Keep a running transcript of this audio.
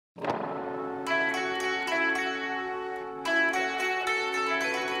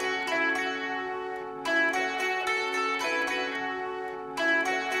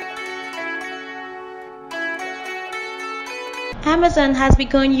Amazon has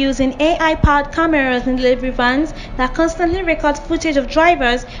begun using AI-powered cameras in delivery vans that constantly record footage of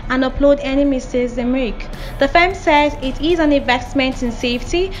drivers and upload any mistakes they make. The firm says it is an investment in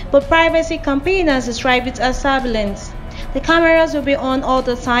safety, but privacy campaigners describe it as surveillance. The cameras will be on all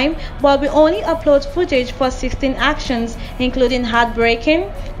the time, but will only upload footage for 16 actions, including hard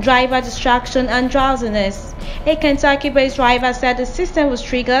braking, driver distraction, and drowsiness. A Kentucky-based driver said the system was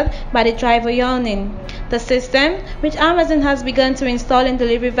triggered by the driver yawning. The system, which Amazon has begun to install in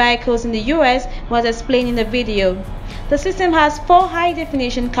delivery vehicles in the US, was explained in the video. The system has 4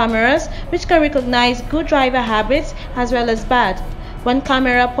 high-definition cameras, which can recognize good driver habits as well as bad. One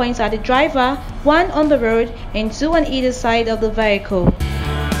camera points at the driver, one on the road, and 2 on either side of the vehicle.